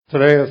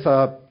Today is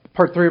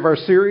part 3 of our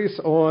series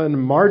on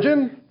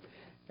margin.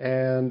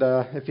 And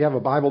if you have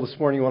a Bible this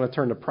morning, you want to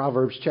turn to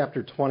Proverbs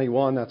chapter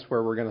 21. That's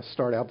where we're going to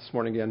start out this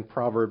morning again,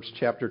 Proverbs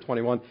chapter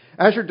 21.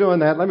 As you're doing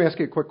that, let me ask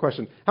you a quick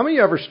question. How many of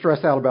you ever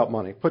stress out about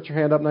money? Put your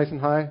hand up nice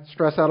and high.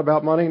 Stress out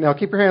about money. Now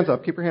keep your hands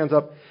up. Keep your hands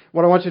up.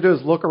 What I want you to do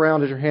is look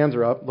around as your hands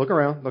are up. Look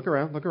around. Look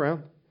around. Look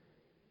around.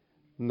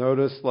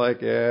 Notice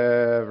like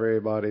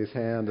everybody's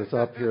hand is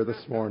up here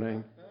this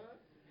morning.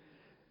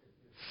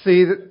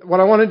 See, what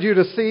I wanted you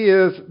to see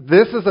is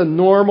this is a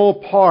normal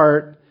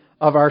part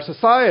of our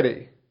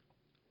society.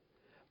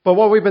 But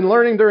what we've been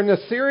learning during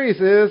this series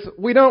is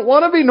we don't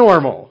want to be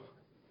normal.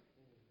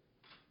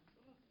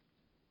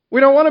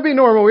 We don't want to be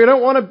normal. We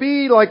don't want to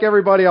be like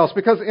everybody else.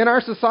 Because in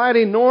our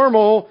society,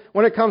 normal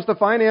when it comes to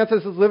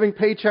finances is living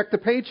paycheck to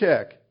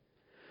paycheck.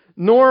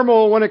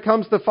 Normal when it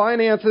comes to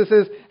finances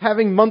is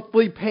having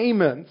monthly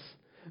payments.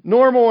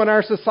 Normal in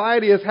our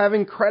society is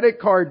having credit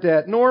card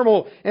debt.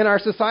 Normal in our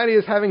society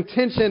is having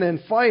tension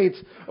and fights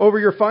over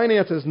your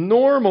finances.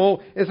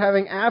 Normal is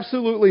having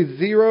absolutely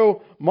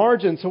zero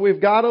margin. So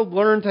we've got to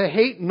learn to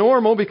hate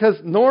normal because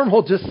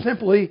normal just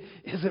simply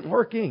isn't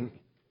working.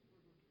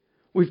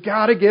 We've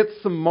got to get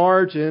some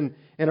margin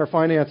in our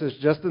finances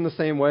just in the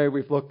same way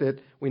we've looked at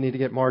we need to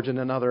get margin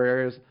in other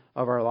areas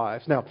of our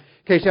lives. Now, in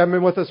case you haven't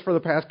been with us for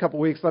the past couple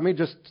weeks, let me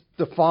just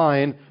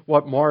define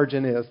what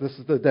margin is. This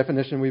is the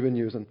definition we've been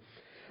using.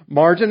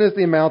 Margin is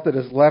the amount that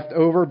is left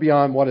over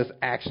beyond what is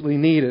actually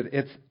needed.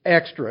 It's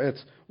extra.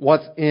 It's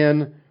what's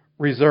in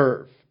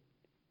reserve.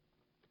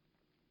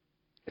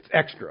 It's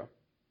extra.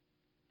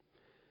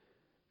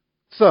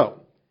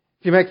 So,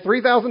 if you make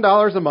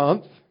 $3,000 a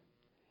month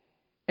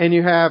and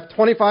you have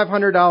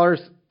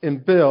 $2,500 in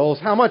bills,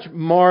 how much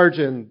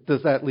margin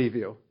does that leave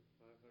you?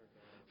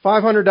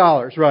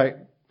 $500, right.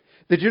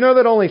 Did you know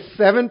that only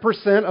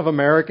 7% of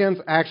Americans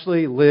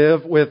actually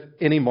live with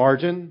any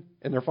margin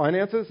in their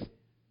finances?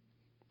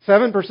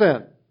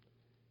 7%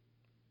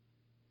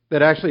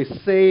 that actually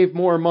save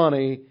more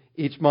money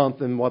each month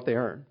than what they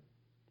earn.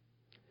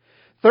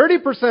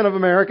 30% of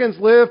Americans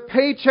live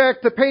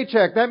paycheck to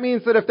paycheck. That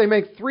means that if they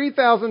make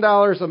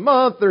 $3,000 a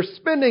month, they're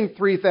spending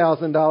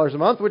 $3,000 a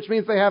month, which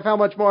means they have how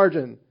much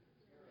margin?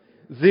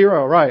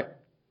 Zero, right.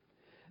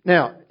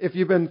 Now, if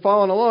you've been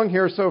following along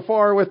here so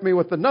far with me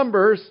with the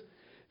numbers,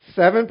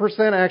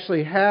 7%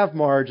 actually have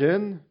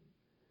margin.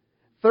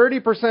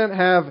 30%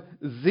 have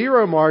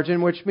zero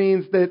margin, which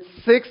means that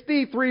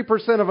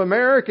 63% of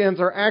Americans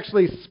are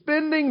actually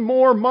spending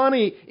more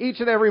money each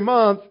and every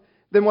month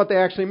than what they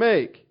actually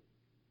make.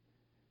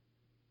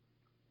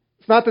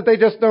 It's not that they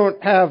just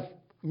don't have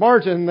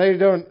margin, they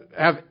don't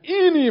have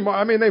any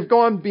they've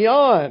gone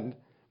beyond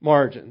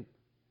margin.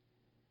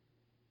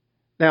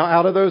 Now,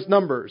 out of those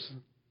numbers,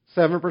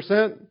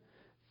 7%,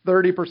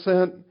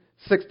 30%,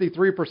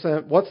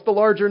 63%, what's the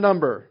larger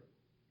number?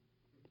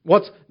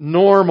 What's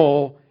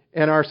normal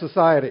in our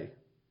society?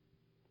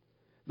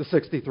 The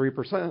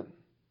 63%.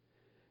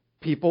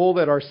 People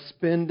that are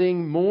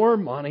spending more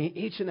money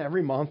each and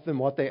every month than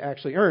what they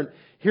actually earn.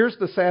 Here's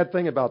the sad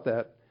thing about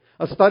that.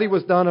 A study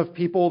was done of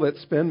people that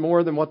spend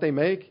more than what they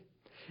make.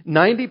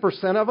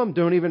 90% of them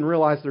don't even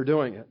realize they're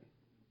doing it.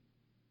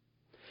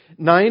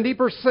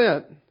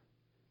 90%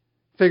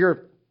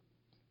 figure,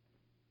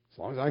 as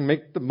long as I can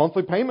make the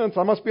monthly payments,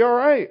 I must be all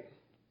right.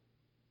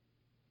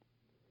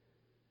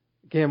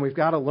 Again, we've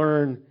got to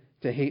learn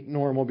to hate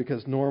normal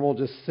because normal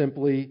just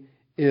simply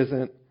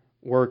isn't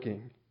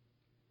working.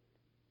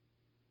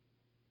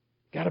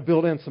 Got to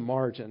build in some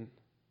margin.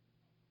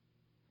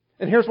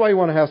 And here's why you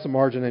want to have some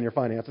margin in your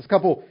finances. A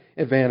couple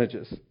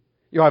advantages.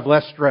 You'll have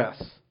less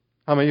stress.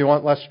 How many of you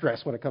want less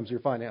stress when it comes to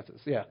your finances?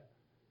 Yeah.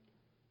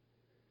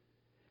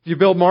 If you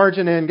build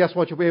margin in, guess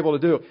what you'll be able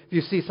to do? If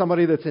you see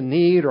somebody that's in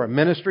need or a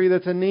ministry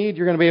that's in need,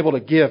 you're going to be able to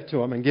give to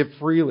them and give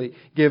freely,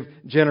 give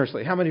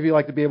generously. How many of you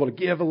like to be able to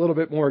give a little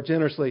bit more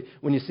generously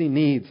when you see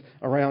needs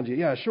around you?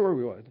 Yeah, sure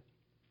we would.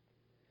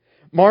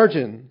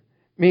 Margin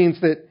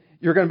means that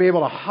you're going to be able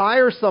to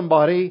hire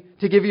somebody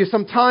to give you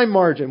some time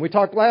margin. We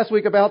talked last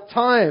week about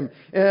time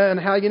and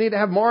how you need to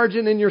have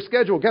margin in your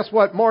schedule. Guess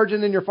what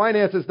margin in your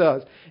finances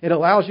does? It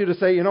allows you to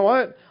say, you know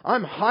what?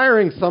 I'm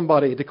hiring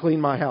somebody to clean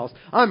my house.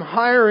 I'm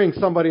hiring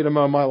somebody to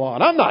mow my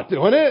lawn. I'm not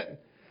doing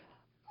it.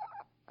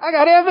 I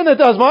got Evan that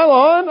does my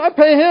lawn. I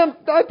pay him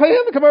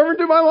to come over and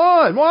do my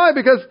lawn. Why?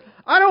 Because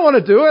I don't want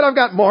to do it. I've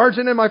got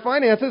margin in my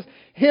finances.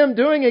 Him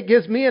doing it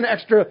gives me an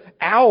extra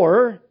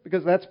hour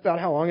because that's about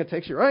how long it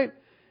takes you, right?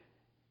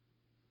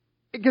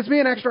 It gives me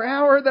an extra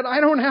hour that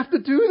I don't have to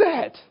do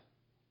that.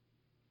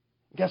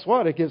 Guess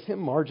what? It gives him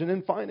margin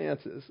in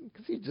finances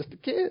because he's just a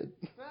kid.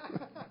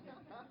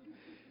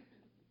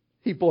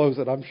 He blows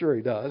it. I'm sure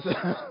he does.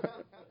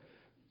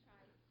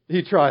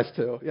 He tries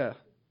to, yeah.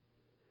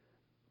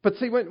 But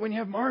see, when you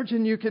have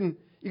margin, you can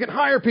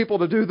hire people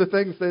to do the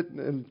things that,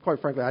 and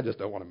quite frankly, I just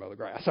don't want to mow the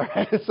grass. All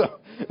right?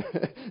 So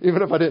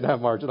even if I didn't have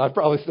margin, I'd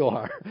probably still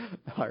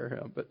hire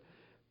him. But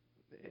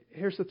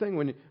here's the thing: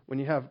 when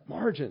you have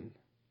margin,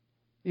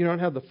 you don't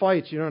have the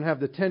fights, you don't have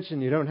the tension,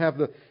 you don't have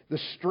the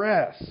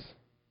stress.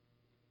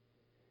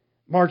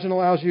 Margin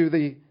allows you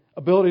the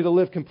ability to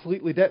live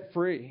completely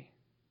debt-free.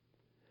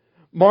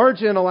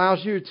 Margin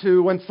allows you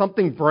to, when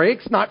something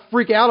breaks, not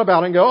freak out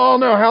about it and go, oh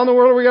no, how in the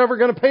world are we ever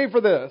going to pay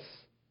for this?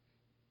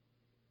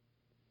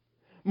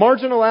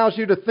 Margin allows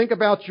you to think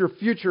about your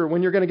future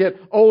when you're going to get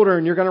older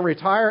and you're going to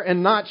retire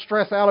and not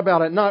stress out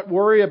about it, not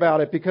worry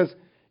about it, because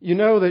you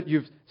know that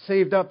you've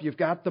saved up, you've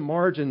got the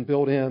margin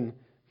built in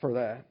for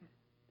that.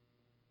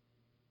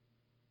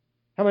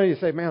 How many of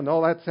you say, man,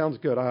 oh, that sounds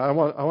good. I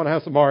want to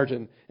have some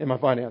margin in my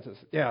finances.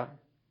 Yeah.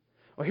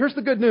 Well, here's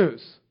the good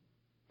news.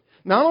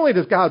 Not only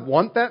does God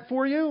want that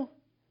for you,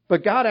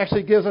 but God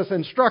actually gives us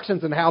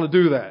instructions on how to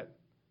do that.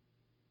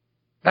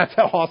 That's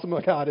how awesome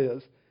God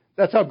is.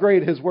 That's how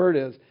great His Word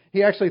is.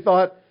 He actually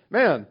thought,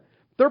 man,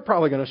 they're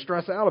probably going to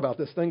stress out about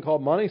this thing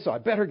called money, so I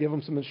better give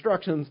them some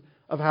instructions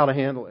of how to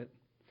handle it.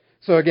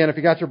 So again, if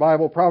you got your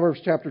Bible,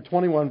 Proverbs chapter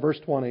 21, verse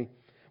 20,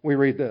 we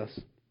read this.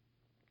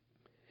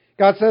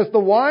 God says, the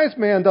wise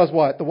man does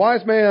what? The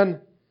wise man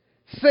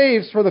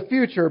saves for the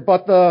future,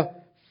 but the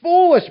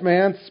foolish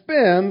man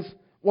spends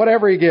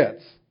whatever he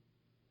gets.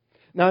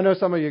 Now, I know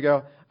some of you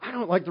go, I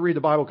don't like to read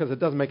the Bible because it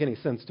doesn't make any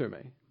sense to me.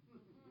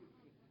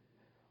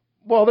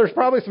 Well, there's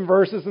probably some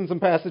verses and some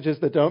passages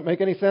that don't make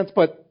any sense,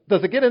 but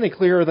does it get any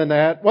clearer than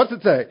that? What's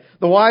it say?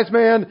 The wise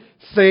man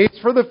saves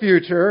for the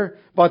future,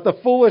 but the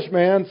foolish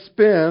man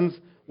spends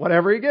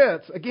whatever he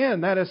gets.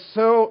 Again, that is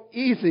so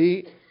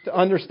easy to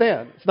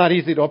understand. It's not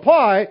easy to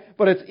apply,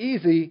 but it's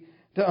easy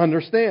to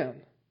understand.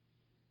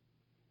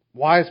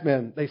 Wise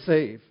men, they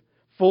save.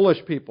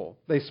 Foolish people,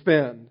 they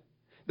spend.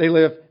 They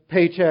live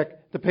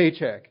paycheck to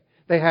paycheck.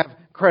 They have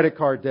credit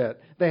card debt.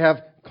 They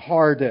have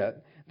car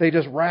debt. They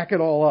just rack it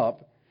all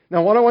up.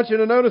 Now, what I want you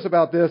to notice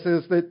about this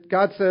is that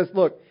God says,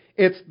 look,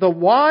 it's the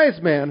wise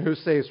man who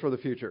saves for the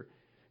future.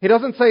 He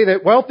doesn't say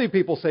that wealthy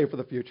people save for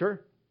the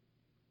future.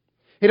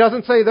 He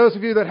doesn't say those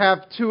of you that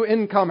have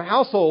 2-income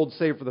households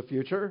save for the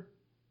future.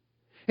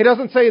 He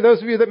doesn't say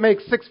those of you that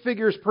make 6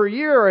 figures per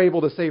year are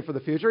able to save for the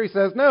future. He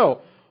says, no,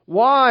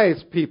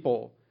 wise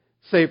people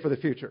save for the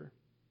future.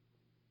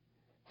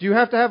 Do you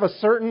have to have a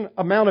certain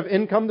amount of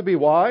income to be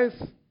wise?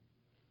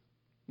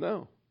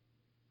 No.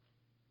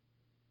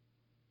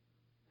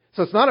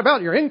 So it's not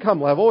about your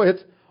income level.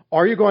 It's,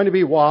 are you going to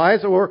be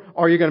wise or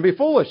are you going to be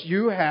foolish?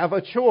 You have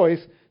a choice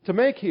to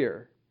make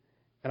here.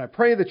 And I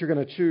pray that you're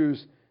going to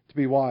choose to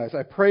be wise.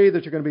 I pray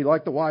that you're going to be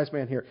like the wise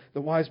man here.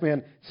 The wise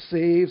man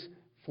saves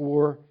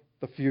for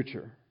the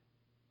future.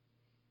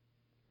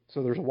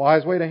 So there's a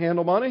wise way to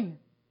handle money.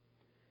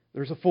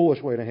 There's a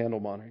foolish way to handle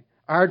money.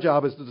 Our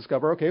job is to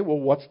discover, okay, well,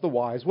 what's the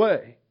wise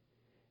way?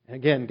 And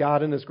again,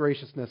 God in His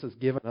graciousness has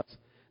given us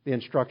the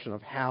instruction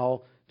of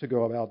how to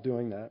go about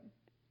doing that.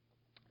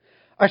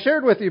 I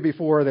shared with you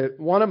before that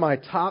one of my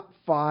top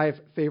 5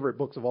 favorite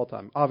books of all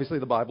time, obviously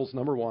the Bible's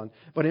number 1,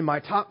 but in my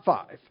top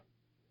 5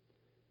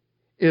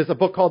 is a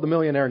book called The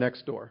Millionaire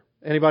Next Door.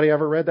 Anybody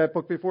ever read that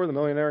book before, The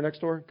Millionaire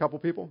Next Door? A couple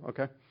people?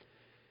 Okay.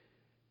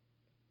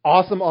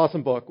 Awesome,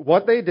 awesome book.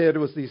 What they did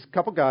was these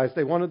couple guys,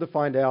 they wanted to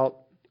find out,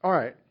 all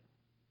right,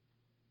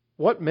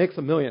 what makes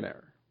a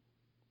millionaire?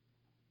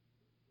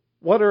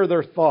 What are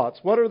their thoughts?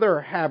 What are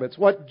their habits?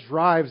 What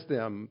drives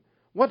them?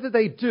 What did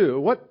they do?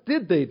 What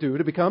did they do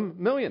to become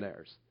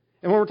millionaires?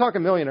 And when we're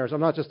talking millionaires,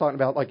 I'm not just talking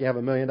about like you have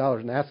 $1 million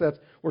in assets.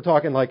 We're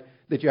talking like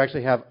that you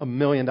actually have $1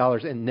 million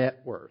in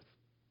net worth.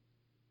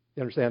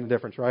 You understand the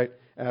difference, right?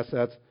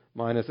 Assets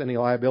minus any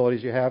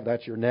liabilities you have,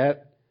 that's your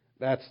net.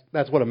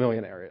 That's what a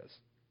millionaire is.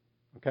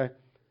 Okay?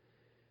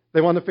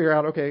 They wanted to figure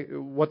out, okay,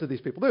 what did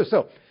these people do?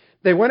 So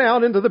they went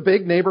out into the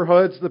big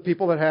neighborhoods, the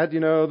people that had,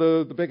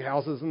 the big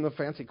houses and the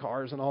fancy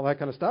cars and all that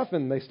kind of stuff,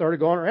 and they started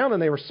going around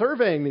and they were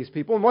surveying these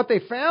people, and what they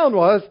found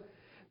was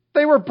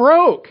they were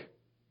broke.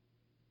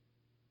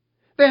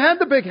 They had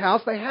the big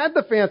house, they had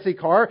the fancy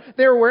car,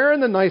 they were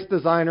wearing the nice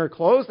designer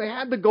clothes, they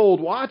had the gold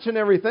watch and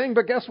everything,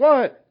 but guess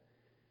what?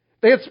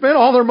 They had spent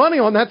all their money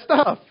on that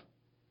stuff.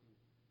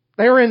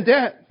 They were in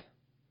debt.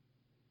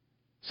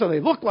 So they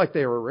looked like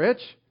they were rich,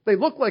 they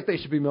looked like they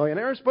should be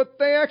millionaires, but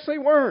they actually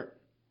weren't.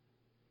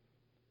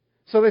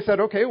 So they said,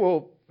 okay,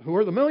 well, who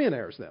are the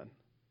millionaires then?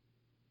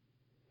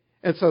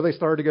 And so they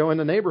started to go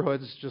into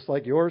neighborhoods just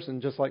like yours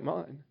and just like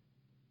mine.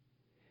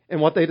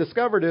 And what they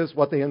discovered is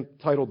what they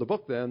entitled the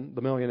book then,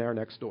 The Millionaire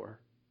Next Door.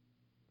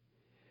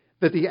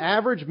 That the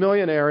average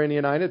millionaire in the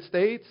United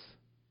States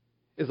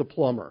is a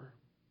plumber,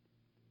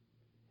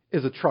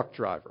 is a truck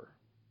driver,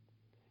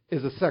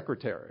 is a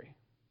secretary,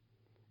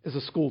 is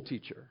a school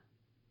teacher.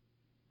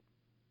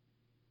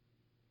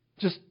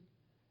 Just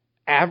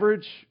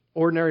average,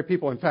 ordinary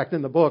people. In fact,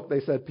 in the book,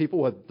 they said people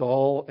with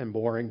dull and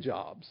boring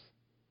jobs.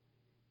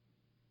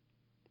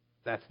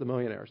 That's the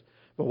millionaires.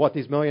 But what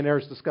these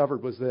millionaires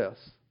discovered was this.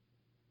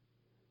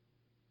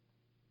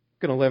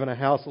 I'm going to live in a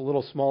house a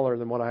little smaller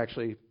than what I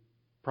actually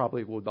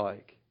probably would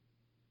like.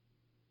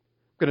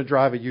 I'm going to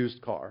drive a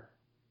used car.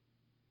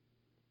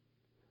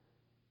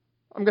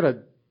 I'm going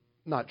to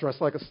not dress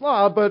like a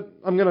slob, but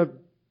I'm going to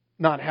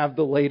not have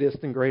the latest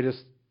and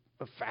greatest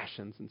of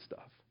fashions and stuff.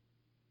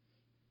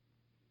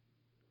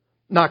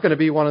 Not going to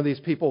be one of these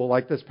people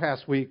like this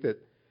past week that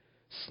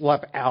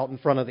slept out in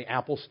front of the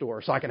Apple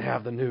store so I can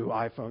have the new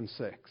iPhone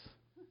 6.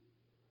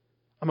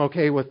 I'm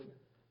okay with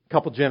a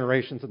couple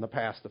generations in the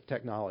past of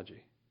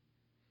technology.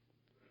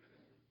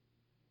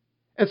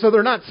 And so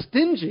they're not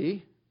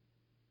stingy,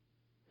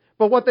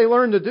 but what they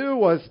learned to do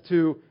was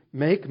to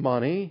make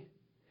money,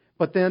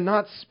 but then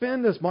not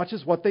spend as much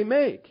as what they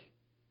make.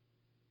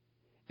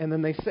 And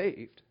then they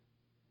saved.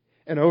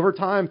 And over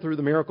time, through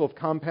the miracle of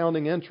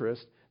compounding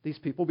interest, these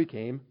people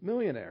became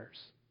millionaires.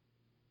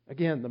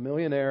 Again, the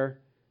millionaire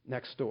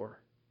next door.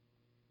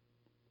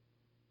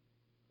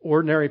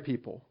 Ordinary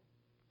people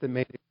that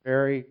made a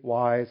very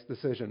wise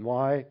decision.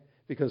 Why?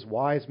 Because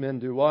wise men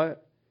do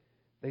what?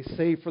 They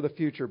save for the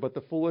future, but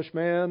the foolish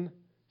man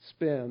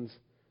spends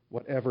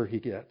whatever he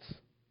gets.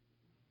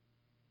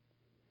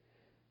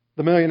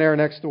 The millionaire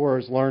next door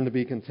has learned to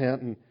be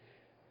content, and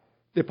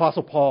the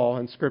Apostle Paul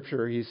in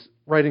Scripture, he's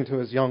writing to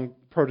his young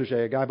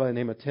protege, a guy by the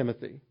name of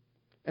Timothy.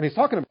 And he's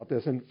talking about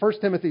this in 1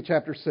 Timothy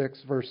chapter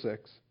 6, verse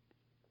 6.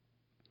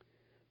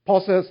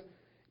 Paul says,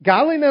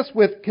 godliness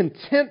with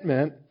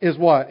contentment is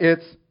what?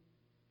 It's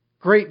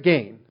great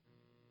gain.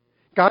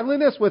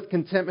 Godliness with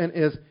contentment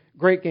is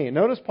great gain.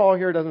 Notice Paul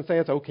here doesn't say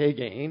it's okay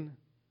gain.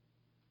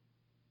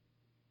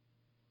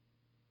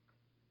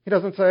 He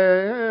doesn't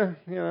say,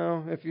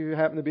 if you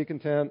happen to be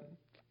content.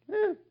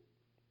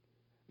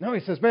 No, he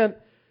says, man,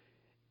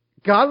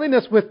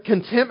 godliness with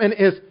contentment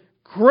is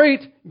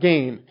great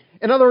gain.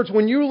 In other words,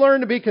 when you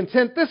learn to be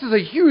content, this is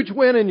a huge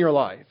win in your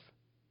life.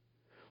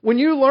 When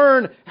you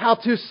learn how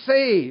to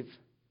save,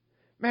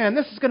 man,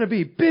 this is going to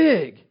be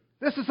big.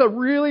 This is a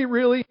really,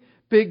 really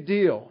big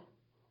deal.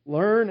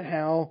 Learn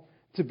how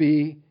to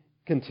be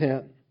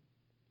content.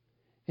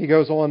 He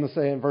goes on to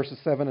say in verses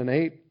 7 and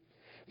 8,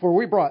 for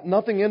we brought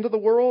nothing into the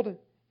world,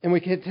 and we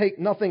can take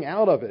nothing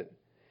out of it.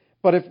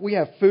 But if we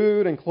have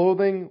food and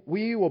clothing,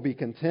 we will be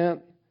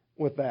content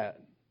with that.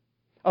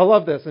 I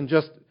love this. In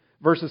just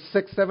verses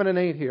 6, 7, and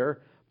 8 here,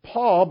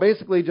 Paul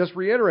basically just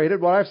reiterated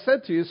what I've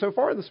said to you so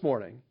far this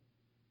morning.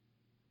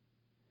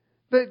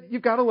 That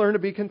you've got to learn to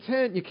be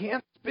content. You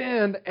can't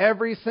spend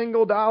every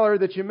single dollar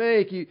that you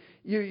make.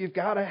 You've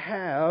got to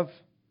have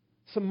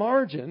some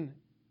margin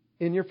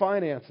in your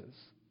finances.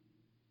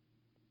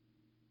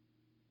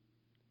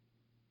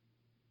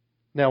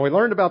 Now, we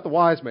learned about the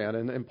wise man,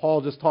 and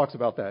Paul just talks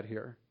about that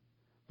here.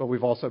 But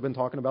we've also been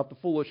talking about the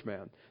foolish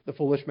man. The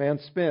foolish man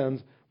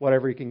spends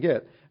whatever he can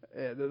get.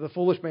 The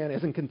foolish man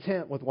isn't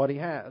content with what he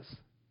has.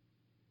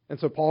 And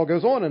so Paul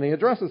goes on and he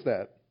addresses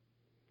that.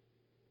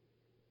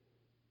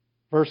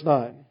 Verse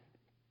 9.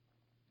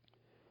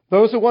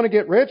 Those who want to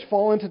get rich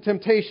fall into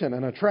temptation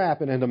and a trap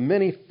and into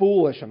many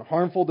foolish and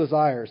harmful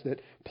desires that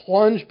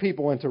plunge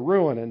people into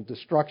ruin and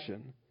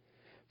destruction.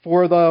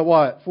 For the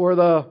what? For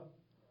the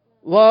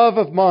love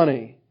of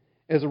money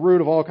is a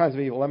root of all kinds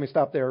of evil. Let me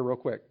stop there real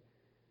quick.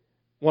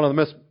 One of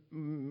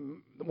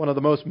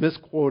the most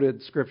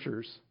misquoted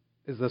scriptures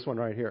is this one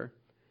right here.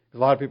 A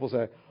lot of people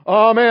say,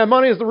 oh man,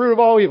 money is the root of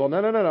all evil.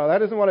 No.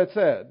 That isn't what it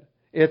said.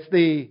 It's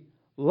the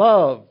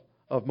love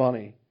of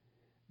money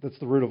that's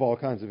the root of all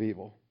kinds of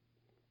evil.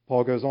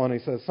 Paul goes on, he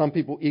says, some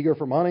people eager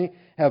for money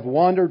have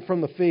wandered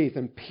from the faith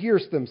and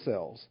pierced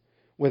themselves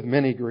with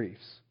many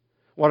griefs.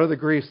 What are the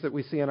griefs that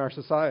we see in our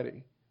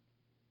society?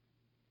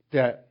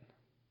 Debt,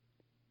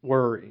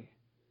 worry,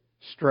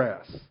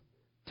 stress,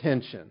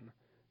 tension,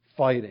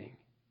 fighting.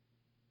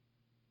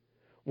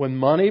 When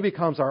money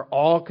becomes our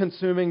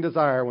all-consuming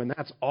desire, when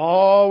that's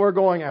all we're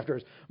going after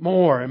is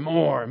more and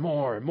more and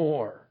more and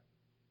more,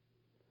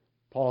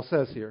 Paul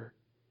says here,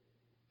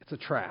 it's a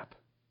trap.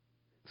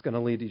 It's going to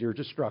lead to your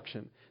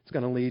destruction. It's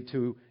going to lead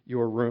to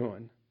your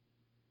ruin.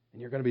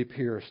 And you're going to be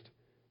pierced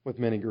with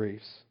many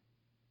griefs.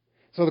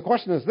 So the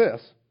question is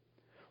this.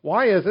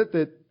 Why is it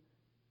that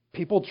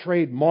people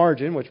trade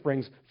margin, which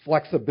brings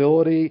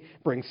flexibility,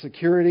 brings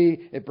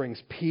security, it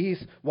brings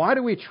peace? Why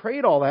do we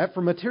trade all that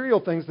for material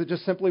things that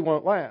just simply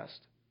won't last?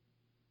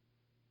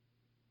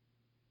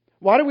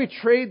 Why do we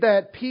trade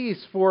that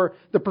peace for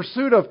the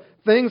pursuit of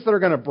things that are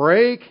going to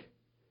break,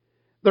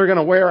 that are going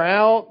to wear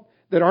out,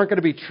 that aren't going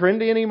to be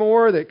trendy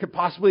anymore, that could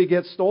possibly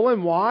get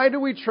stolen? Why do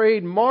we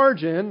trade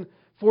margin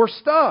for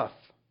stuff?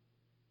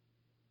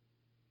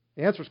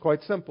 The answer is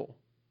quite simple.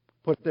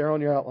 Put it there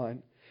on your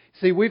outline.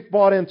 See, we've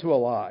bought into a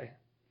lie.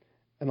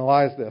 And the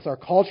lie is this. Our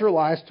culture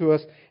lies to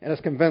us and has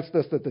convinced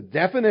us that the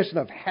definition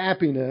of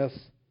happiness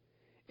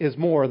is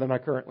more than I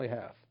currently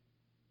have.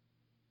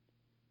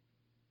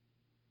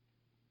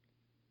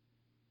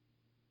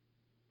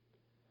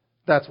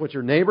 That's what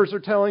your neighbors are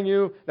telling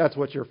you. That's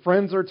what your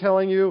friends are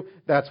telling you.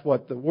 That's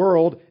what the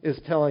world is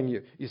telling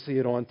you. You see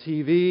it on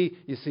TV.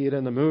 You see it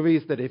in the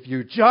movies, that if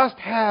you just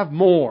have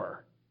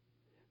more,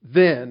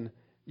 then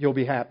you'll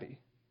be happy.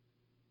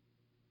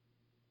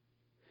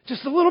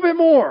 Just a little bit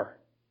more.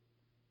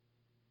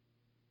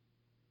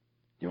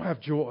 You'll have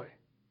joy.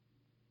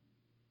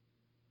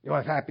 You'll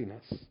have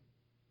happiness.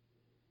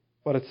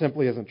 But it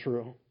simply isn't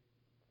true.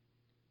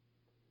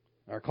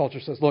 Our culture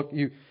says, look,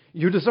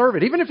 you deserve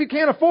it. Even if you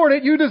can't afford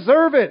it, you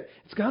deserve it.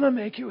 It's going to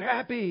make you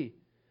happy.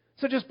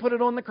 So just put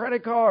it on the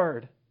credit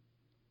card.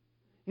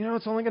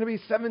 It's only going to be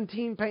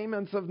 17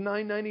 payments of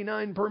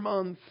 $9.99 per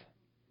month,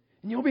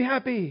 and you'll be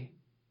happy.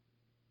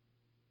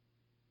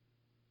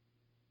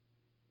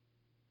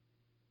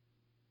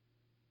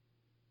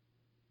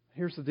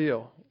 Here's the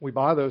deal. We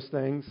buy those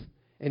things,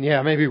 and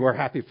maybe we're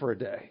happy for a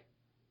day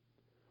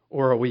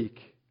or a week,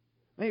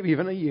 maybe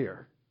even a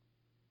year.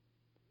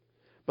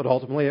 But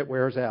ultimately it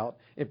wears out,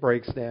 it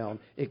breaks down,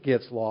 it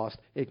gets lost,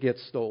 it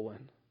gets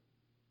stolen.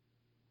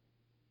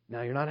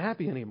 Now you're not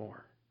happy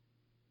anymore.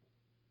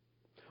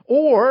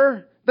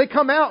 Or they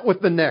come out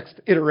with the next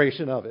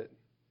iteration of it.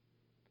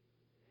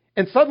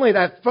 And suddenly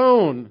that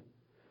phone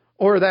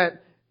or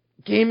that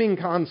gaming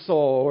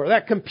console or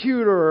that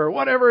computer or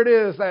whatever it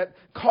is, that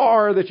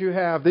car that you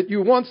have that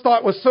you once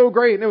thought was so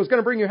great and it was going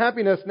to bring you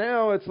happiness,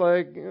 now it's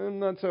like, I'm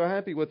not so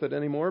happy with it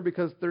anymore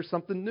because there's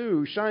something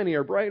new,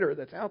 shinier, brighter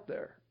that's out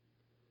there.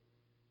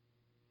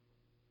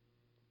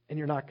 And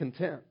you're not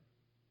content.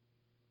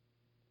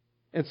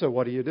 And so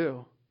what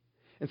do?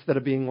 Instead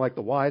of being like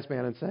the wise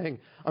man and saying,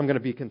 I'm going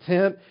to be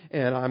content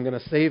and I'm going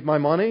to save my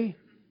money,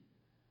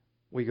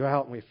 we go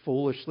out and we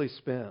foolishly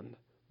spend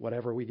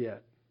whatever we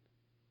get.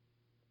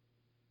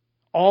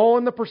 All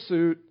in the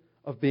pursuit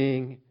of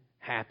being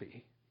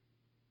happy.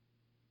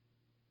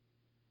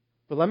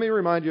 But let me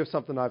remind you of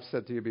something I've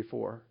said to you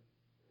before.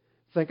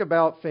 Think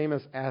about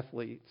famous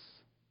athletes,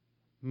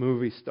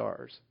 movie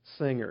stars,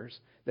 singers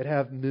that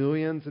have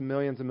millions and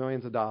millions and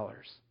millions of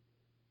dollars.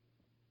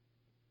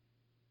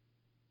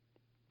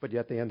 But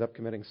yet they end up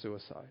committing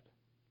suicide.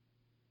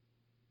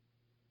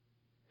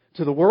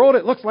 To the world,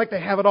 it looks like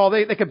they have it all.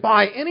 They could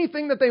buy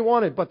anything that they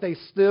wanted, but they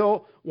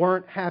still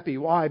weren't happy.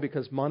 Why?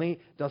 Because money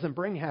doesn't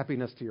bring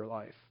happiness to your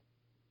life.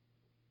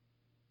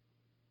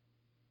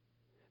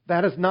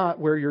 That is not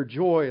where your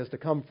joy is to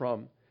come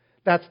from.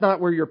 That's not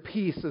where your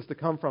peace is to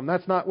come from.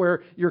 That's not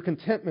where your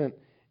contentment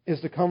is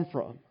to come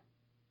from.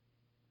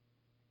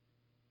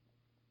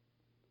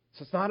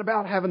 So it's not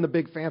about having the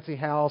big fancy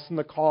house and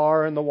the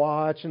car and the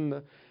watch and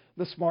the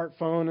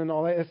smartphone and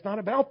all that. It's not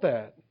about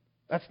that.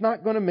 That's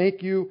not going to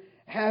make you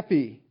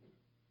happy.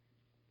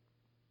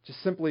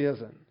 Just simply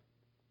isn't.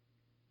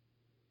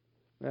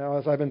 Now,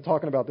 as I've been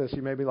talking about this,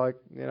 you may be like,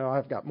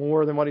 I've got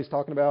more than what he's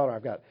talking about, or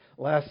I've got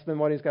less than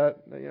what he's got,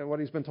 what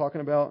he's been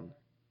talking about.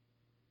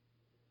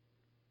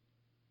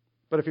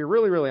 But if you're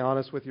really, really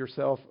honest with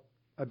yourself,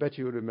 I bet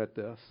you would admit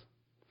this,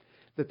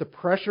 that the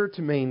pressure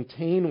to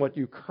maintain what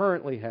you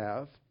currently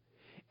have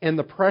and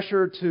the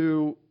pressure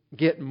to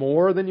get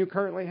more than you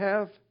currently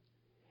have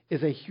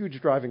is a huge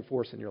driving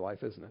force in your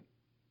life, isn't it?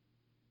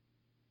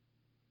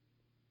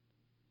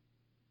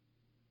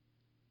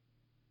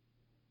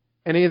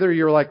 And either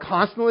you're like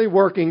constantly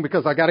working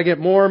because I got to get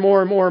more and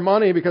more and more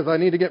money because I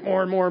need to get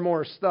more and more and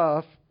more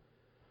stuff,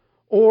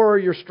 or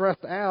you're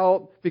stressed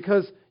out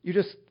because you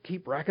just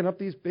keep racking up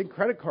these big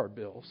credit card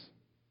bills.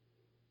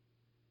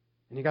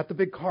 And you got the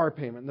big car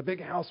payment and the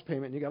big house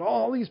payment, and you got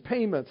all these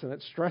payments, and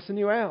it's stressing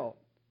you out.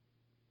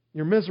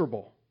 You're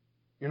miserable.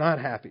 You're not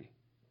happy.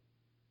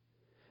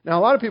 Now,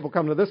 a lot of people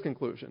come to this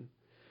conclusion.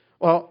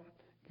 Well,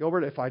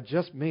 Gilbert, if I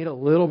just made a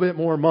little bit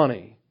more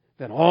money,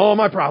 then all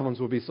my problems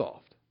would be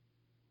solved.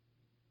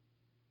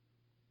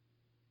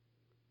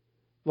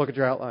 Look at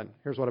your outline.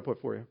 Here's what I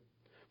put for you.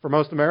 For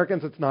most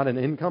Americans, it's not an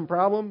income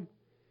problem.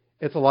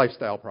 It's a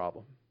lifestyle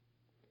problem.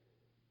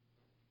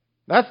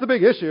 That's the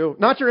big issue.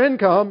 Not your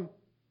income.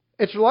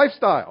 It's your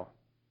lifestyle.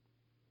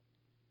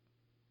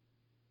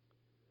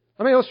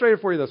 Let me illustrate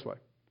it for you this way.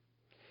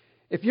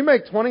 If you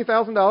make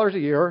 $20,000 a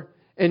year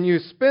and you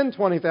spend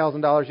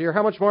 $20,000 a year,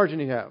 how much margin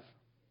do you have?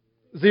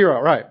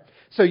 Zero, right.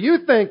 So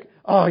you think,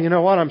 oh, you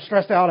know what? I'm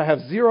stressed out. I have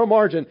zero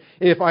margin.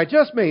 If I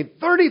just made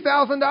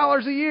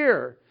 $30,000 a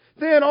year,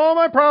 then all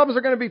my problems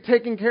are going to be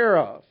taken care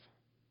of.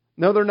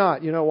 No, they're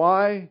not. You know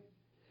why?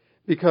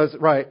 Because,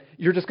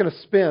 you're just going to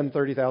spend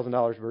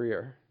 $30,000 per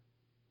year.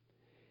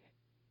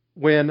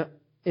 When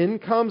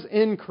incomes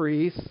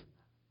increase,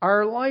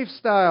 our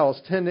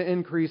lifestyles tend to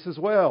increase as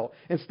well.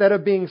 Instead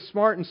of being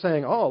smart and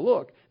saying, oh,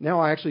 look, now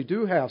I actually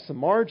do have some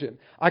margin.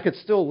 I could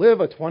still live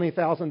a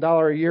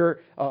 $20,000 a year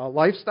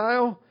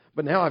lifestyle,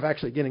 but now I'm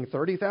actually getting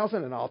 $30,000,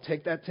 and I'll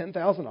take that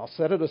 $10,000, I'll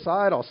set it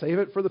aside, I'll save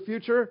it for the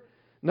future.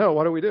 No,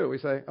 what do? We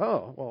say,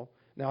 oh, well,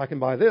 now I can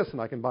buy this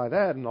and I can buy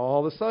that, and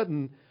all of a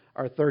sudden,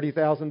 our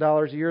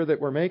 $30,000 a year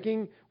that we're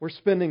making, we're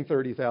spending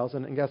 $30,000,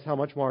 and guess how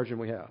much margin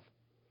we have?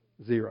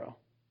 Zero.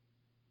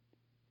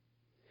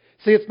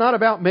 See, it's not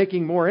about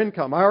making more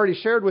income. I already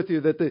shared with you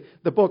that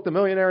the book, The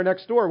Millionaire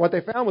Next Door, what they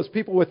found was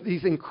people with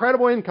these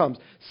incredible incomes,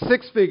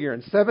 6-figure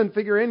and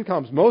 7-figure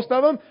incomes, most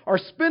of them are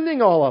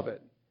spending all of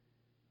it.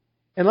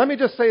 And let me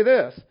just say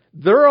this,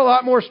 they're a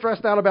lot more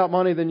stressed out about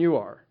money than you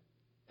are.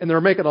 And they're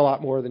making a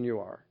lot more than you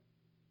are.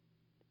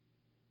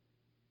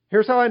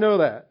 Here's how I know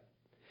that.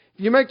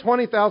 If you make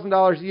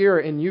 $20,000 a year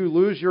and you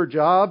lose your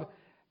job,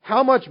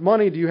 how much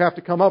money do you have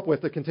to come up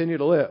with to continue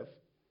to live?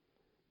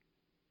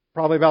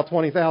 Probably about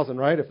 $20,000,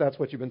 right? If that's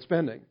what you've been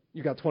spending.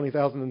 You got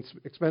 $20,000 in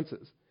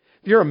expenses.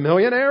 If you're a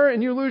millionaire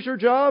and you lose your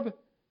job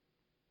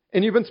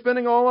and you've been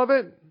spending all of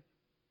it,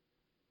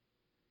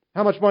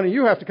 how much money do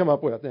you have to come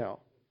up with now?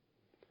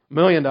 $1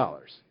 million.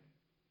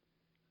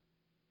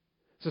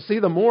 So see,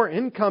 the more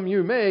income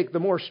you make, the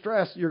more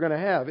stress you're going to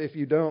have if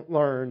you don't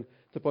learn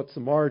to put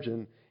some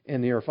margin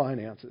into your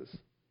finances.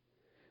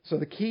 So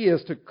the key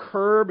is to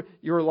curb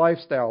your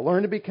lifestyle.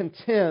 Learn to be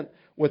content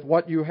with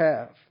what you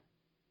have.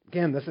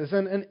 Again, this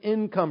isn't an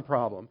income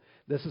problem.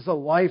 This is a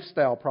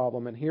lifestyle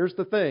problem. And here's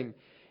the thing.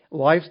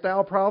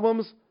 Lifestyle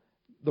problems,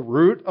 the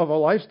root of a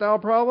lifestyle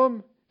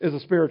problem is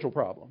a spiritual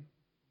problem.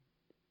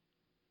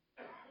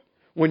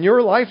 When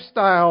your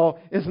lifestyle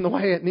isn't the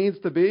way it needs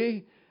to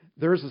be,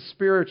 there's a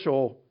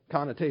spiritual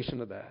connotation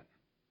to that.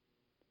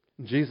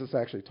 Jesus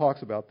actually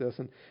talks about this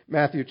in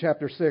Matthew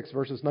chapter 6,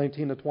 verses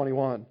 19 to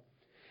 21.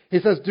 He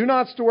says, "Do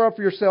not store up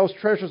for yourselves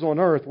treasures on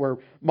earth where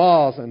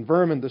moths and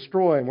vermin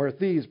destroy and where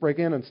thieves break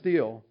in and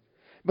steal.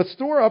 But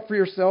store up for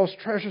yourselves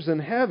treasures in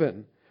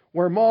heaven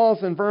where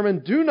moths and vermin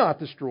do not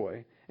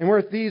destroy and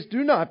where thieves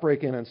do not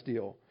break in and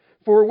steal.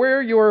 For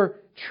where your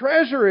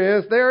treasure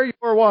is, there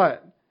your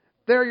what?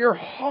 There your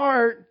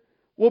heart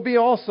will be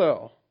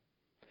also."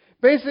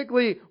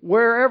 Basically,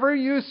 wherever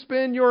you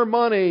spend your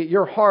money,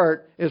 your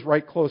heart is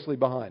right closely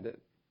behind it.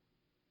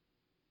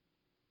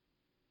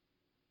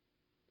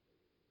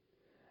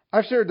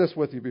 I've shared this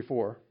with you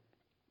before.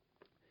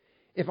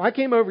 If I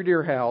came over to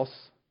your house,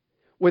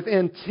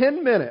 within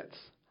 10 minutes,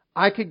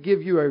 I could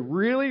give you a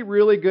really,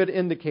 really good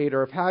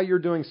indicator of how you're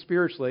doing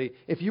spiritually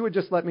if you would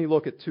just let me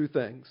look at two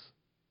things.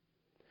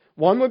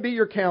 One would be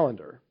your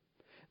calendar.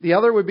 The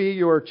other would be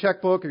your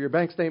checkbook or your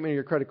bank statement or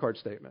your credit card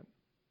statement.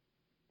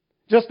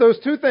 Just those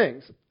two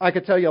things, I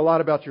could tell you a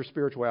lot about your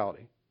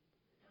spirituality,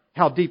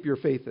 how deep your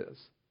faith is.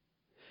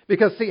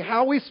 Because see,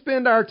 how we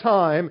spend our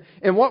time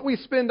and what we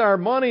spend our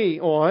money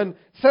on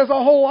says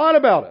a whole lot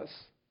about us.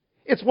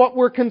 It's what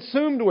we're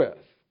consumed with.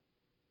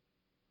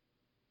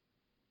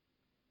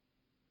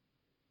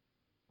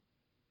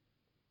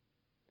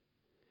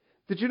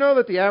 Did you know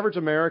that the average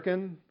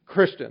American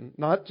Christian,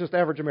 not just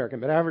average American,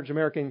 but average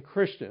American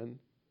Christian,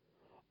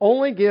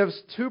 only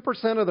gives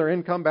 2% of their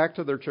income back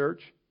to their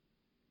church?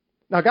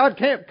 Now, God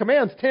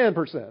commands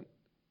 10%.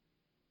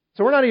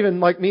 So we're not even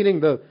like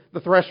meeting the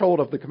threshold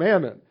of the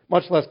commandment,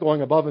 much less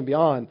going above and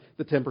beyond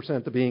the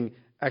 10% to being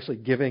actually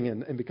giving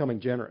and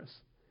becoming generous.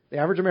 The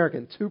average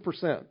American,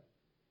 2%.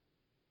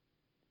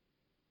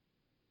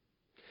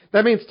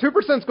 That means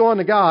 2% is going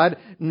to God,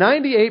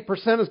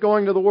 98% is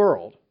going to the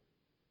world.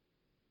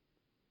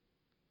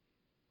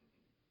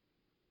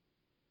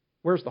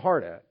 Where's the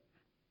heart at?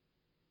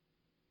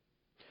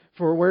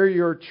 For where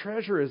your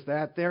treasure is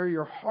that, there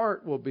your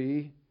heart will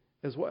be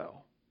as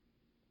well.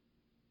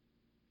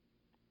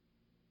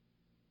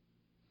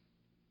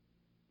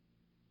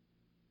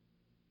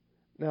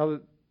 Now,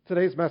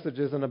 today's message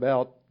isn't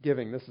about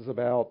giving. This is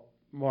about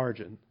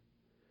margin.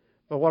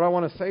 But what I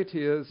want to say to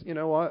you is, you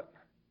know what?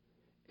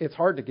 It's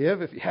hard to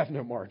give if you have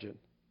no margin.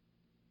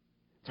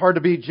 It's hard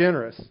to be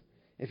generous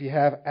if you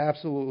have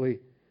absolutely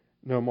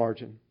no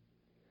margin.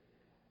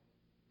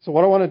 So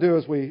what I want to do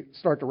as we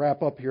start to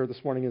wrap up here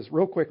this morning is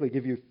real quickly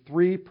give you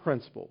 3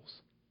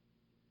 principles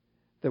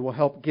that will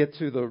help get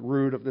to the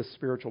root of this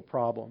spiritual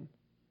problem.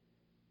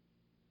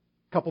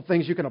 A couple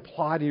things you can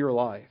apply to your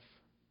life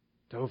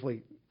to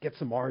hopefully get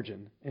some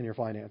margin in your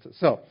finances.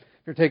 So,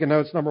 if you're taking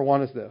notes, number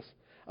 1 is this.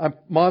 I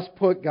must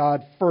put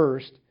God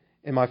first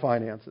in my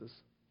finances.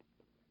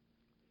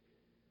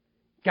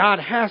 God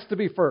has to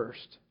be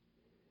first.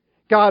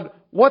 God,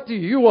 what do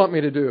you want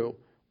me to do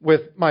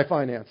with my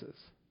finances?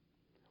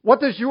 What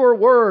does your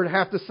word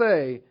have to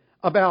say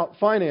about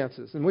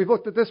finances? And we've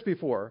looked at this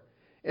before.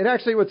 It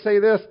actually would say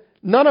this: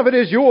 none of it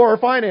is your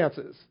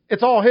finances.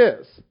 It's all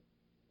His.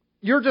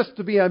 You're just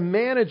to be a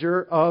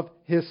manager of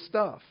His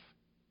stuff.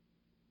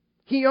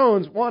 He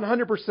owns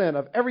 100%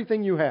 of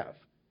everything you have.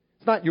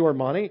 It's not your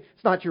money.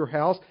 It's not your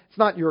house. It's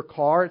not your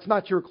car. It's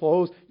not your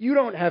clothes. You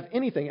don't have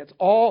anything. It's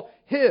all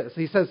His.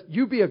 He says,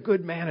 you be a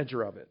good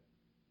manager of it.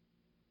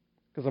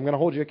 Because I'm going to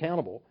hold you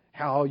accountable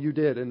how you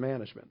did in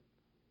management.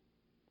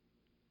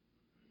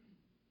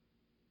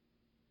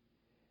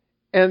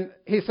 And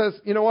He says,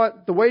 you know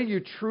what? The way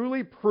you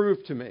truly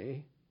prove to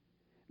me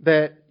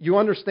that you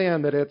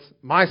understand that it's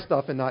my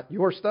stuff and not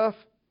your stuff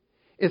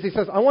is He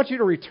says, I want you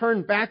to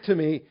return back to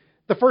me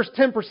the first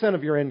 10%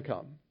 of your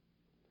income.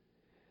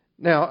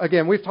 Now,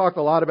 again, we've talked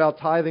a lot about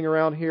tithing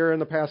around here in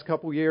the past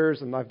couple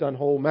years, and I've done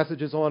whole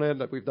messages on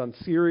it. We've done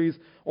series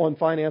on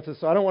finances,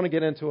 so I don't want to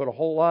get into it a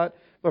whole lot.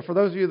 But for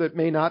those of you that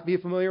may not be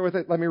familiar with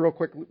it, let me real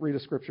quick read a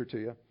scripture to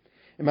you.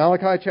 In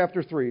Malachi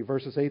chapter 3,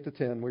 verses 8 to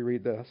 10, we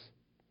read this.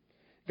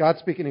 God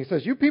speaking, He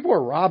says, you people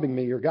are robbing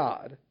me, your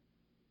God.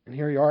 And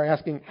here you are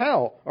asking,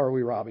 how are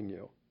we robbing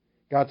you?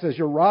 God says,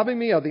 you're robbing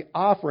me of the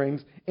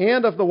offerings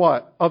and of the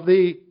what? Of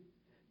the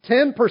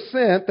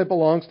 10% that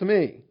belongs to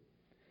me.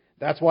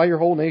 That's why your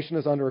whole nation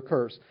is under a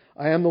curse.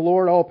 I am the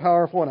Lord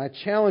all-powerful, and I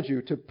challenge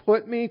you to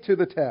put me to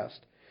the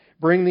test.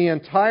 Bring the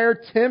entire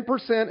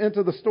 10%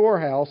 into the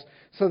storehouse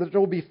so that there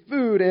will be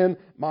food in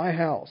my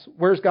house.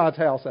 Where's God's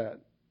house at?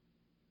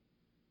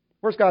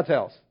 Where's God's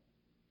house?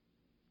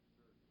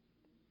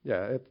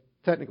 Yeah,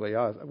 technically,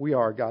 we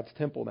are God's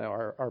temple now,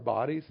 our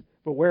bodies.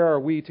 But where are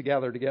we to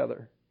gather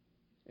together?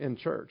 in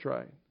church,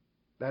 right?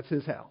 That's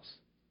his house.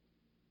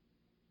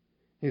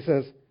 He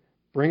says,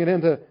 bring it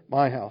into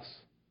my house.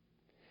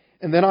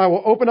 And then I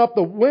will open up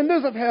the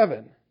windows of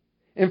heaven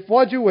and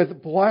flood you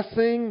with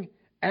blessing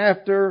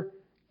after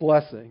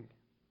blessing.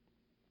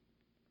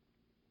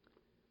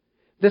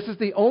 This is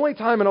the only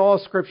time in all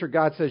of Scripture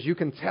God says you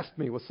can test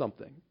me with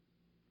something.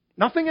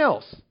 Nothing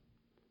else.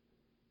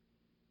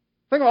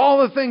 Think of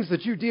all the things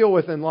that you deal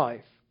with in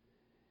life.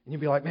 And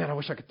you'd be like, man, I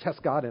wish I could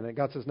test God in it.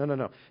 God says,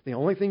 no. The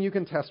only thing you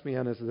can test me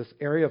in is this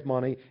area of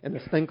money and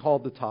this thing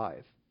called the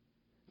tithe.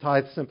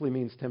 Tithe simply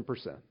means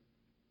 10%.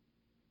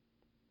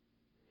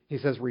 He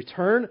says,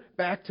 return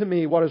back to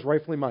me what is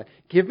rightfully mine.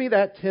 Give me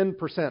that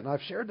 10%. And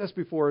I've shared this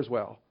before as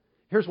well.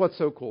 Here's what's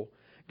so cool.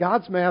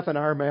 God's math and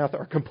our math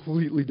are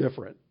completely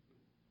different.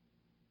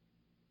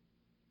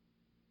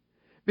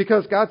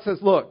 Because God says,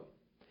 look,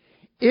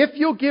 if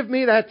you'll give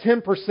me that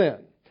 10%,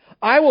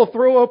 I will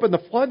throw open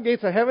the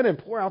floodgates of heaven and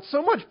pour out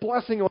so much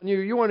blessing on you,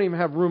 you won't even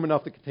have room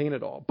enough to contain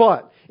it all.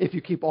 But if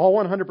you keep all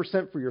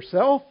 100% for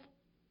yourself,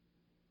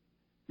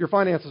 your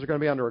finances are going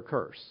to be under a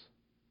curse.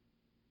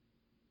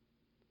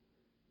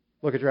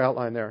 Look at your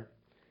outline there.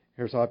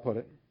 Here's how I put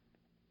it.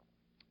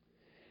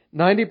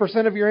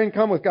 90% of your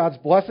income with God's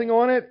blessing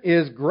on it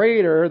is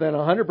greater than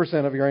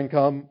 100% of your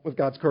income with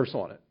God's curse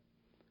on it.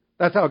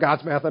 That's how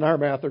God's math and our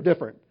math are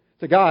different.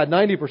 To God,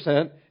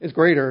 90% is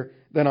greater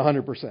than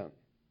 100%.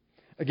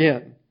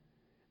 Again,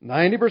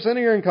 90% of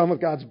your income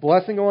with God's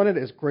blessing on it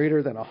is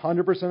greater than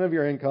 100% of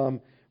your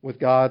income with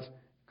God's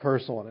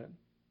curse on it.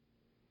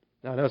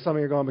 Now, I know some of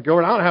you are going, but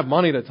Gilbert, I don't have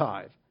money to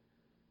tithe.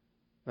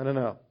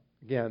 No.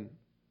 Again,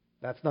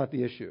 that's not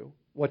the issue.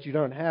 What you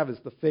don't have is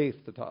the faith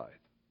to tithe.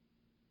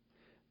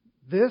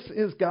 This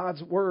is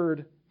God's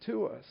word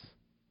to us.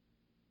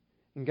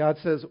 And God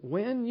says,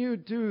 when you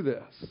do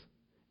this,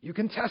 you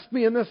can test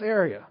me in this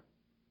area.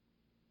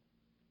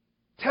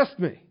 Test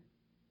me.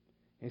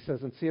 He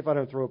says, and see if I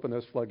don't throw open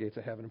those floodgates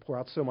of heaven and pour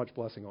out so much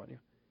blessing on you.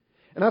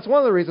 And that's one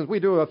of the reasons we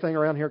do a thing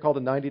around here called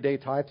the 90-day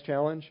tithe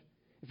challenge.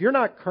 If you're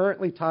not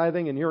currently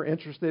tithing and you're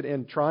interested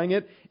in trying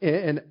it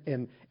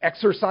and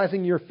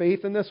exercising your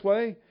faith in this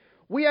way,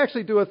 we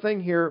actually do a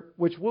thing here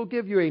which will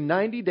give you a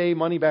 90-day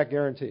money-back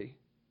guarantee.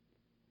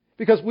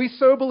 Because we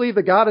so believe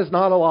that God is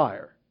not a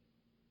liar.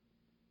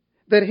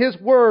 That His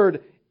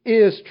Word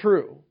is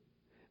true.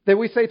 That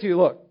we say to you,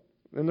 look,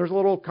 and there's a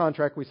little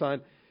contract we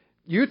signed,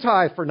 you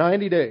tithe for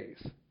 90 days.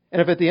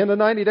 And if at the end of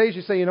 90 days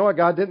you say, you know what,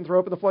 God didn't throw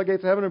open the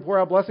floodgates of heaven and pour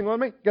out blessing on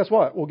me, guess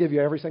what? We'll give you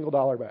every single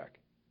dollar back.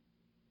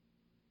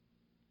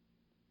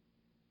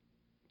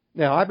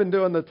 Now, I've been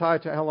doing the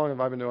tithe, how long have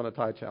I been doing a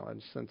tithe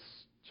challenge? Since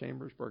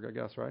Chambersburg, I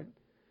guess, right?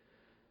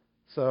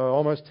 So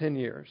almost 10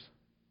 years.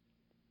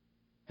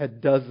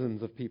 Had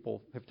dozens of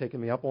people have taken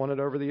me up on it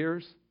over the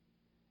years.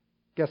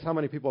 Guess how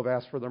many people have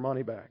asked for their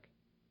money back?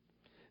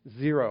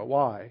 0.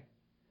 Why?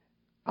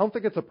 I don't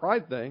think it's a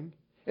pride thing.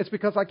 It's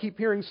because I keep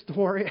hearing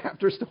story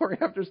after story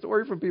after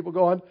story from people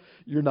going,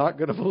 you're not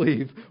going to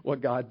believe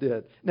what God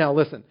did. Now,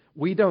 listen,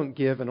 we don't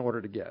give in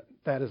order to get.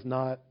 That is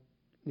not,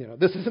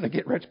 this isn't a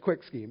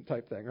get-rich-quick scheme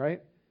type thing,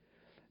 right?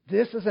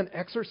 This is an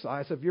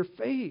exercise of your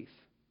faith.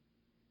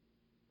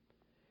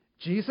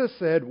 Jesus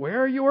said,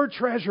 where your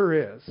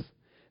treasure is,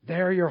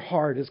 there your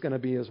heart is going to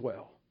be as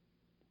well.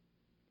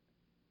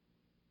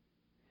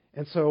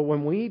 And so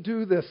when we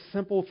do this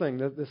simple thing,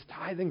 this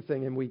tithing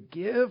thing, and we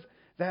give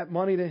that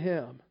money to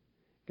Him,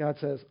 God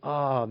says,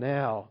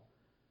 now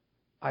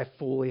I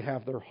fully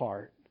have their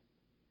heart.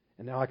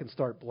 And now I can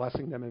start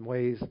blessing them in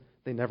ways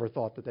they never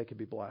thought that they could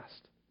be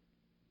blessed.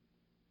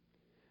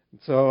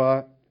 And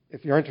so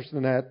if you're interested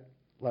in that,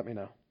 let me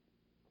know.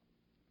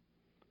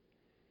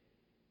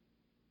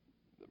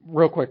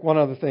 Real quick, one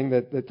other thing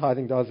that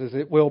tithing does is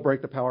it will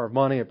break the power of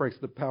money. It breaks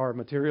the power of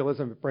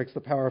materialism. It breaks the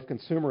power of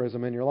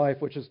consumerism in your life,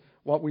 which is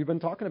what we've been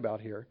talking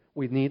about here.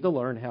 We need to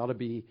learn how to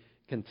be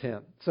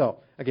content. So,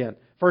 again,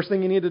 first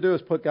thing you need to do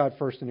is put God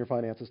first in your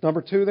finances.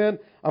 Number 2, then,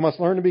 I must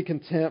learn to be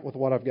content with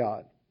what I've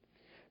got.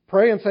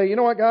 Pray and say, you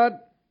know what, God?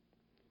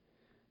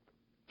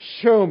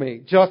 Show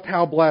me just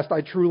how blessed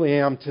I truly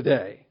am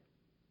today.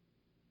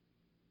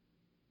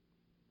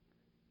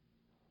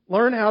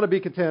 Learn how to be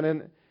content.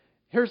 And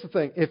here's the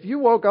thing. If you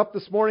woke up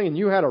this morning and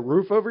you had a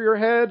roof over your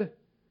head,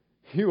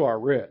 you are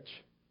rich.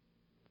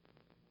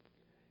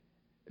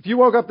 If you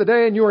woke up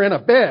today and you were in a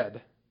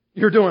bed,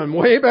 you're doing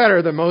way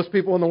better than most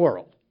people in the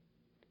world.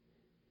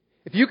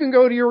 If you can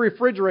go to your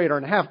refrigerator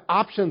and have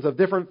options of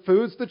different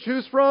foods to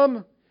choose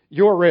from,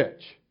 you're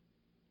rich.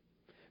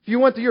 If you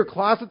went to your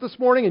closet this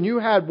morning and you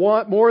had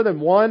more than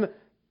one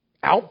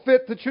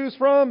outfit to choose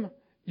from,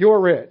 you're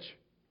rich.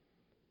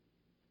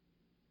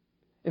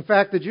 In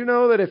fact, did you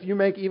know that if you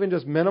make even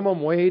just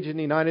minimum wage in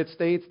the United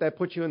States, that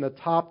puts you in the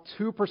top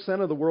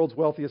 2% of the world's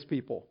wealthiest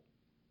people?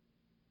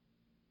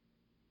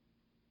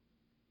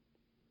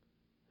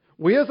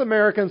 We as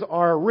Americans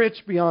are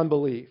rich beyond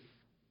belief.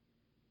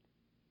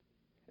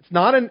 It's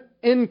not an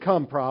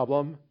income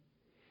problem,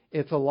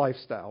 it's a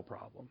lifestyle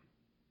problem.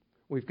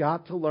 We've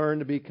got to learn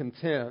to be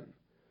content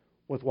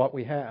with what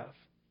we have.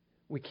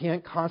 We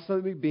can't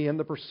constantly be in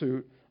the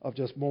pursuit of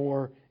just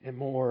more and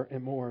more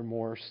and more and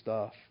more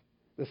stuff.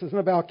 This isn't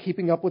about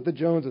keeping up with the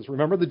Joneses.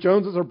 Remember, the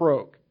Joneses are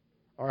broke.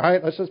 All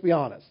right? Let's just be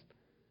honest.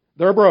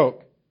 They're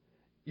broke.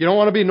 You don't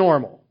want to be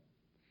normal.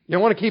 You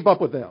don't want to keep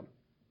up with them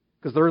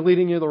because they're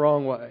leading you the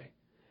wrong way.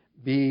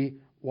 Be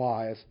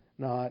wise,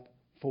 not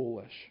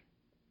foolish.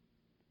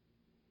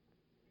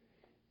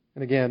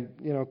 And again,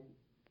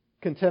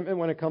 contentment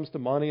when it comes to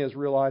money is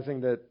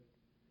realizing that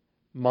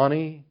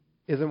money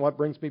isn't what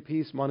brings me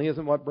peace. Money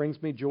isn't what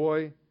brings me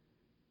joy.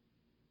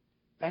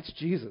 That's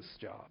Jesus'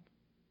 job.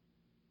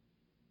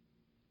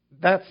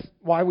 That's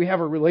why we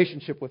have a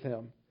relationship with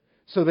Him,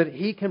 so that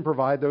He can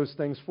provide those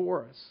things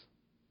for us.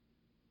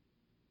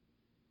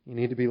 You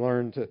need to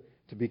learn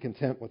to be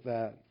content with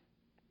that.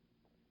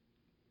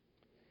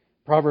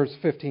 Proverbs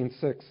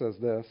 15:6 says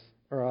this,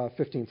 or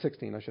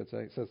 15:16, I should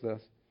say, says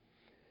this.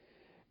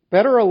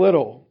 Better a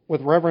little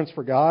with reverence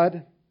for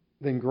God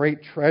than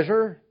great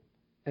treasure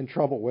and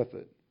trouble with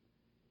it.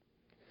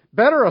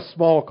 Better a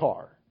small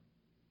car,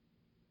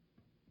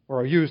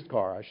 or a used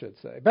car, I should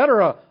say.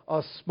 Better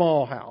a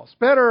small house.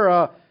 Better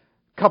a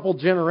couple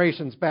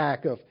generations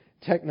back of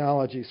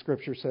technology,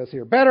 Scripture says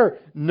here. Better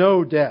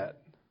no debt.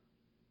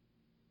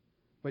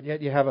 But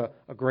yet you have a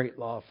great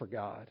love for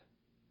God,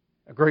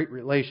 a great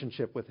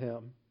relationship with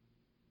Him.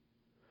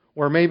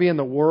 Or maybe in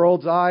the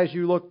world's eyes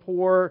you look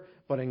poor,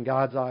 but in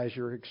God's eyes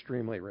you're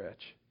extremely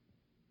rich.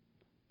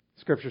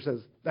 Scripture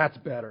says that's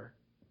better.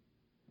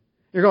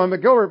 You're going,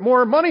 but Gilbert,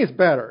 more money's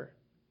better.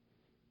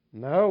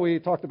 No, we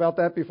talked about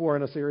that before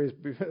in a series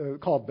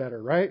called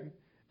Better, right?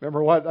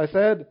 Remember what I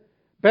said?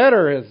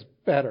 Better is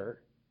better.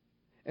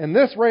 And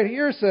this right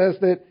here says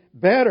that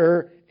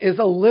better is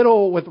a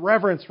little with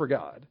reverence for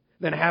God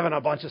than having a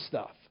bunch of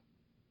stuff.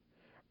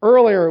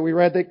 Earlier we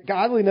read that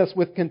godliness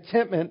with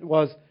contentment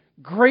was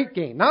great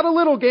gain. Not a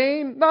little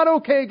gain, not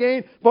okay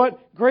gain,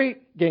 but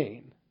great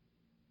gain.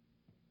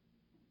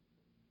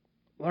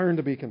 Learn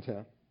to be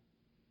content.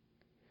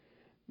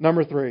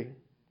 Number 3,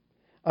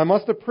 I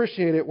must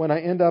appreciate it when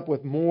I end up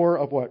with more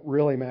of what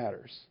really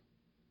matters.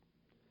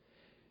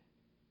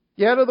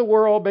 Yeah, to the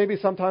world, maybe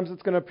sometimes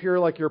it's going to appear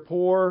like you're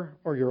poor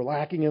or you're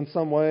lacking in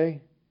some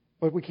way,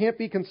 but we can't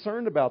be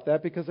concerned about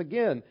that because,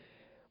 again,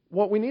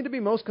 what we need to be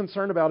most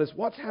concerned about is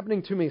what's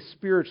happening to me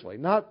spiritually,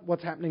 not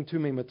what's happening to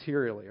me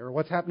materially or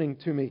what's happening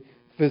to me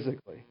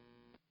physically.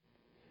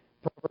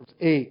 Proverbs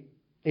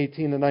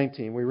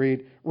 8:18-19, we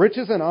read,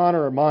 riches and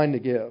honor are mine to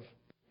give.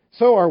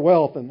 So are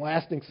wealth and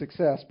lasting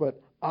success,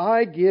 but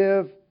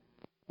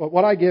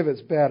what I give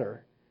is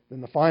better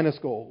than the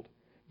finest gold,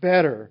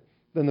 better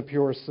than the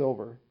purest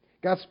silver.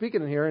 God's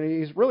speaking in here, and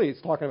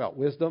he's talking about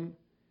wisdom.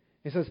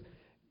 He says,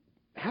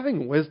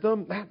 having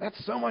wisdom,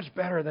 that's so much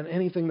better than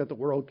anything that the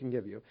world can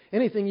give you.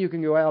 Anything you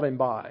can go out and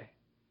buy.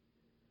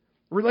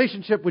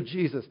 Relationship with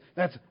Jesus,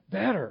 that's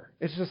better.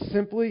 It's just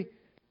simply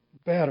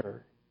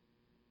better.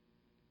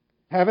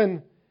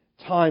 Having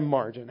time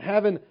margin,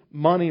 having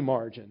money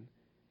margin,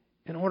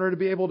 in order to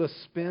be able to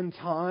spend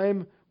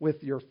time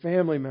with your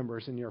family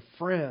members and your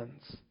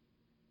friends.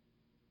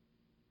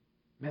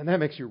 Man, that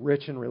makes you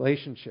rich in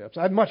relationships.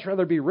 I'd much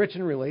rather be rich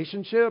in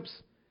relationships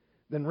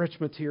than rich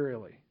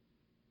materially.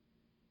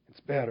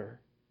 It's better.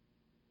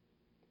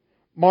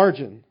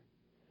 Margin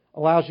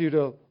allows you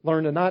to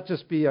learn to not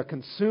just be a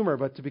consumer,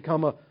 but to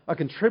become a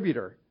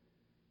contributor.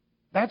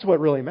 That's what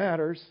really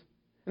matters.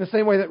 In the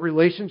same way that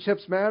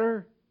relationships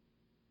matter,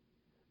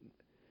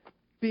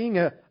 being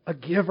a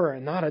giver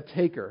and not a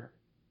taker,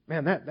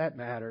 man, that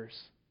matters.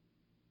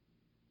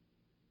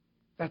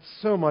 That's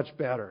so much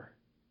better.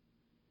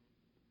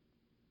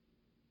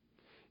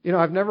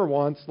 I've never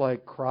once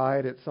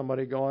cried at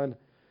somebody going,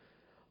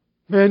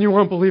 man, you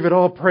won't believe it.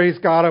 Oh, praise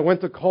God. I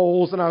went to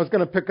Kohl's and I was going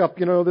to pick up,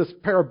 this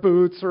pair of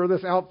boots or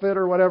this outfit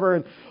or whatever.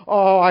 And,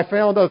 I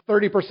found a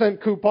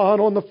 30%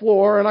 coupon on the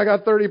floor and I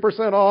got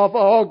 30% off.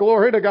 Oh,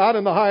 glory to God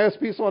in the highest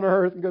peace on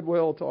earth and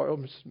goodwill to all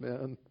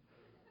men.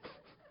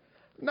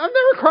 I've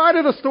never cried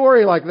at a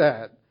story like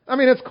that. I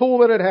mean, it's cool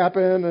that it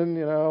happened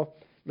and,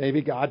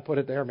 maybe God put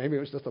it there. Maybe it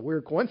was just a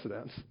weird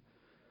coincidence.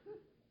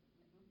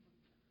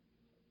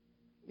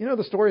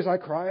 The stories I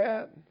cry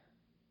at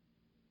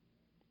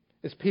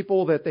is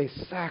people that they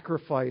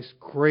sacrifice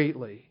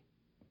greatly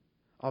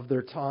of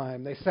their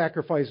time. They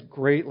sacrifice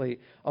greatly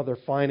of their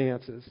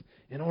finances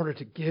in order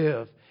to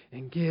give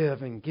and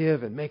give and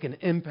give and make an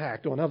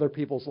impact on other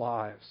people's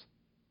lives.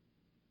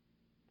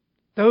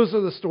 Those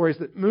are the stories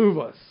that move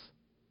us.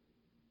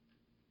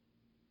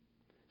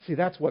 See,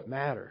 that's what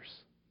matters.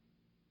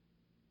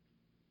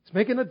 It's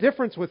making a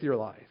difference with your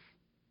life.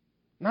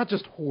 Not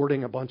just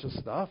hoarding a bunch of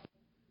stuff.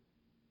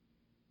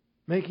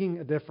 Making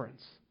a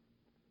difference.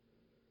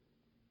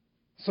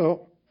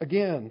 So,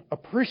 again,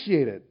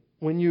 appreciate it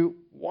when you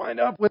wind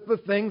up with the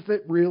things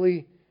that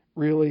really,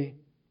 really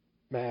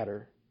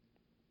matter.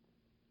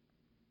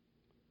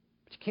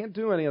 But you can't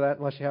do any of that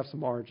unless you have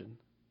some margin.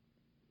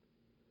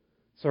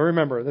 So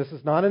remember, this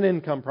is not an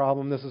income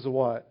problem. This is a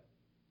what?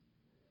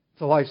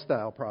 It's a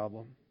lifestyle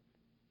problem.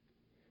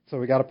 So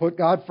we've got to put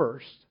God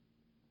first.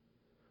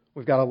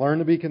 We've got to learn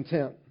to be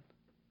content.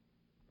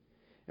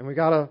 And we've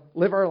got to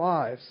live our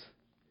lives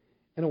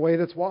in a way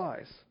that's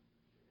wise,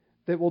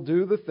 that will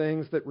do the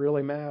things that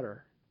really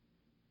matter.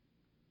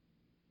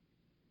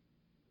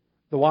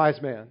 The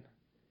wise man,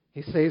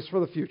 he saves for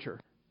the future.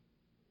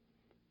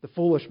 The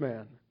foolish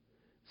man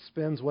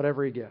spends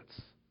whatever he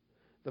gets.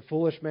 The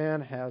foolish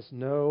man has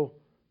no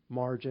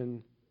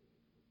margin.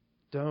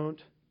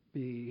 Don't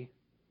be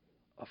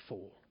a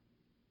fool.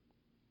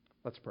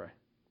 Let's pray.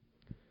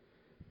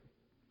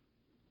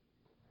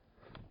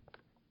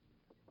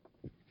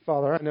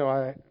 Father, I know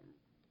I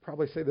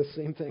probably say the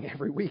same thing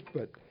every week,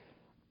 but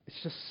it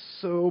just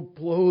so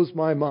blows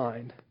my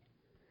mind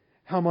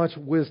how much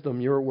wisdom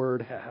your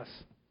word has.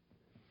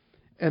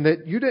 And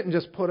that you didn't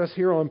just put us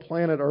here on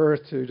planet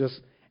Earth to just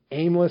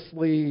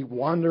aimlessly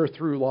wander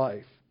through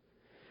life,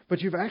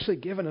 but you've actually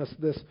given us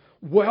this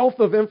wealth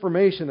of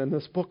information in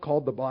this book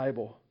called the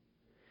Bible.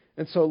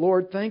 And so,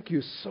 Lord, thank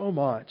you so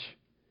much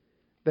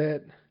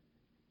that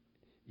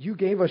you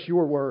gave us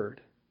your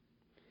word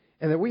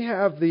and that we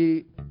have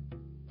the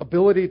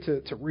ability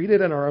to read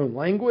it in our own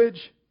language,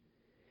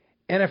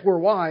 and if we're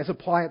wise,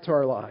 apply it to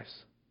our lives.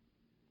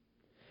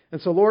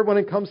 And so, Lord, when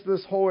it comes to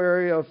this whole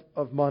area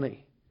of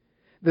money,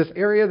 this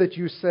area that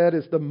you said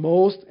is the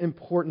most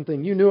important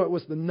thing, you knew it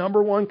was the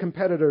number one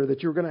competitor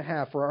that you were going to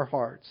have for our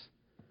hearts.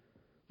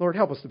 Lord,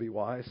 help us to be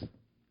wise.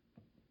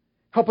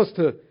 Help us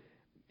to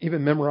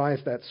even memorize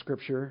that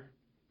scripture,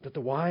 that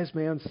the wise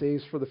man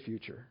saves for the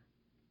future,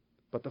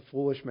 but the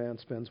foolish man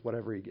spends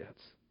whatever he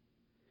gets.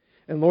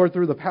 And Lord,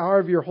 through the power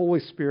of your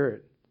Holy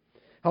Spirit,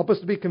 help us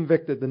to be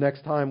convicted the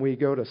next time we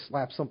go to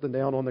slap something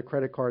down on the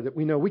credit card that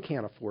we know we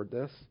can't afford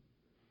this.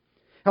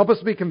 Help us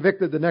to be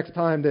convicted the next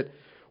time that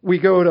we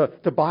go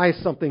to buy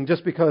something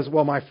just because,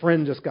 well, my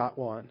friend just got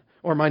one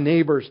or my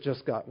neighbors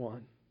just got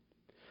one.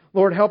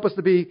 Lord, help us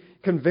to be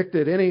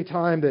convicted any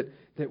time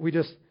that we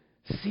just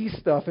see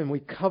stuff and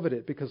we covet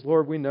it because,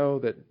 Lord, we know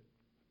that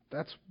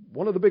that's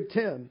one of the big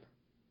 10,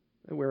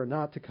 that we're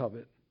not to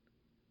covet.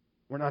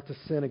 We're not to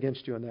sin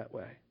against you in that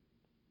way.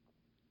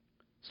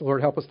 So,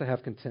 Lord, help us to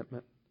have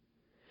contentment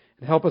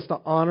and help us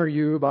to honor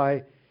you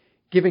by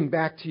giving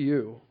back to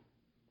you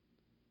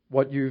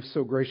what you've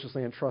so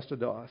graciously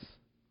entrusted to us.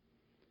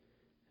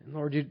 And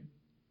Lord, you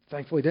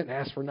thankfully didn't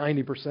ask for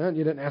 90%.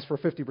 You didn't ask for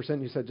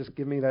 50%. You said, just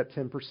give me that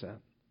 10%.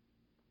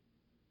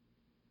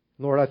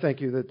 Lord, I thank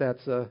you that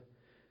that's a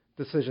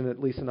decision that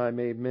Lisa and I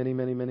made many,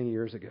 many, many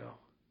years ago.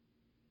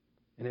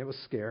 And it was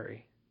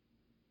scary,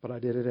 but I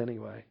did it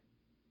anyway.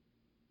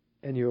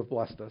 And you have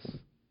blessed us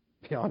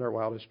beyond our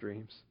wildest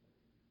dreams.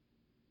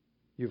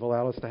 You've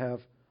allowed us to have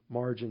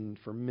margin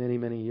for many,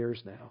 many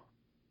years now.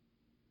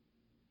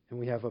 And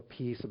we have a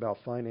peace about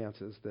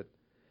finances that,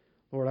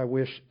 Lord, I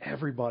wish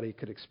everybody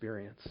could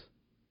experience.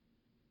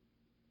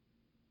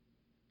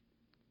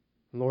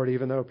 Lord,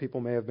 even though people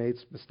may have made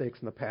mistakes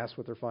in the past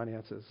with their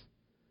finances,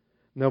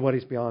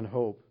 nobody's beyond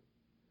hope.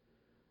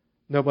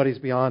 Nobody's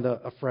beyond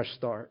a fresh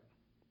start.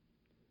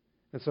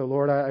 And so,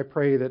 Lord, I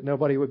pray that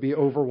nobody would be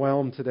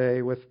overwhelmed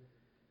today with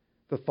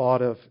the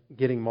thought of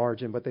getting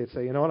margin, but they'd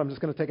say, you know what, I'm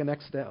just going to take a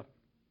next step,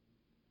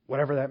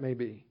 whatever that may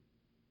be.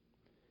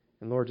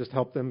 And Lord, just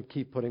help them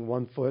keep putting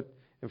one foot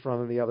in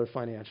front of the other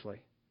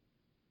financially.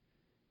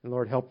 And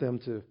Lord, help them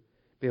to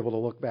be able to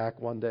look back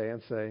one day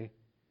and say,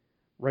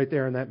 right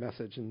there in that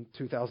message in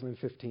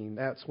 2015,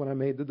 that's when I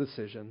made the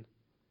decision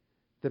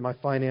that my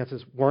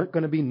finances weren't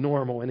going to be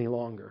normal any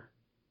longer,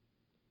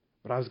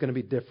 but I was going to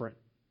be different.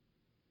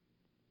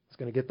 I was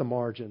going to get the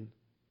margin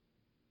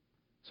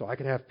so I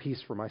could have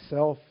peace for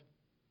myself,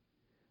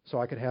 so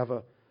I could have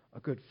a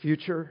good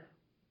future,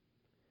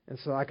 and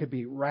so I could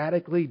be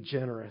radically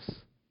generous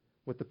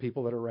with the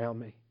people that are around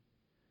me,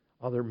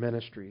 other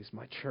ministries,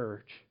 my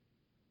church.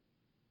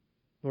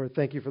 Lord,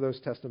 thank you for those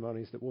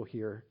testimonies that we'll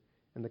hear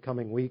in the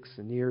coming weeks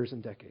and years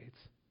and decades.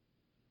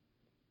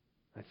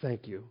 I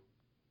thank you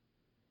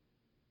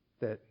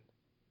that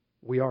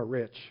we are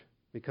rich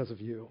because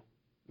of you.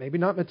 Maybe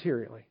not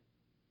materially,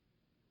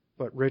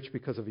 but rich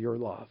because of your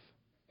love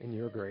and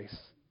your grace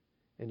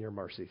and your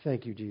mercy.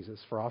 Thank you,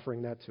 Jesus, for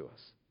offering that to us.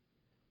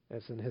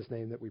 It's in his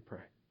name that we pray.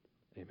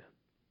 Amen.